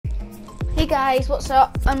guys, what's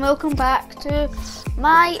up, and welcome back to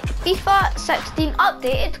my FIFA 16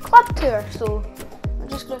 updated club tour. So I'm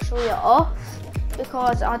just going to show you it off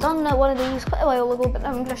because I done one of these quite a while ago, but now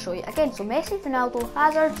I'm going to show you again. So Messi, Ronaldo,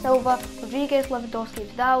 Hazard, Silva, Rodriguez, Lewandowski,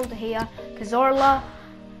 Vidal, De Gea, Cazorla,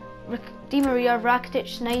 Di Maria, Rakitic,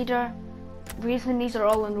 Snyder. Reason these are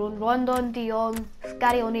all in Rondon, De Jong,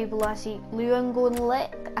 Scarione, Velasi, Luango and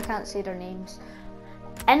Lick. I can't say their names.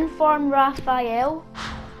 Inform Raphael,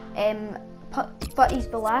 Putty's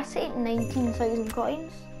Velasi, 19,000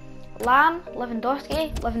 coins. Lamb,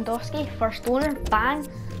 Lewandowski, first owner, bang.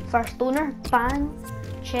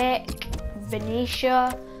 Check,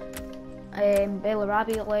 Venetia,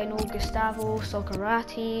 Bellarabi, Leno, Gustavo,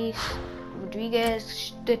 Socrates,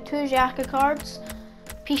 Rodriguez, the two Xhaka cards,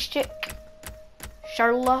 Piszczek,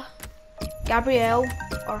 Schürrle, Gabriel,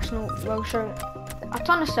 Arsenal, Wilshere, a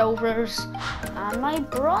ton of silvers, and my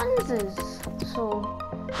bronzes. So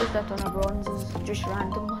just a ton of bronzes, just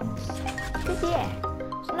random ones. But yeah,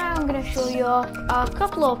 so now I'm going to show you off a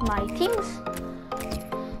couple of my teams.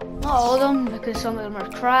 Not all of them, because some of them are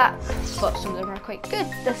crap, but some of them are quite good.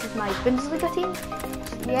 This is my Bundesliga team.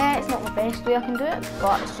 Yeah, it's not the best way I can do it,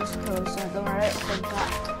 but it's just because some of them are out of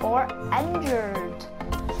contract or injured.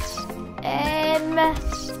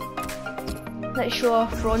 Let's show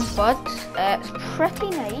off Bronze Bud. It's pretty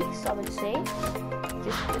nice, I would say.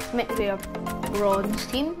 It's meant to be a bronze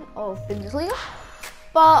team of Bundesliga,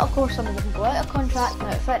 but of course some of them go out of contract and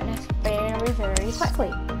out of fitness very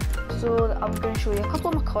quickly. So I'm going to show you a couple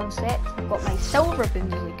of my concepts. I've got my silver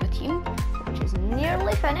Bundesliga team, which is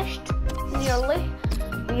nearly finished. We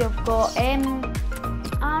have got and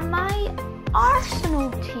my Arsenal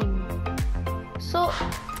team. So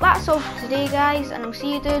that's all for today, guys, and I'll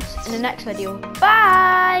see you dudes in the next video.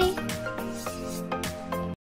 Bye!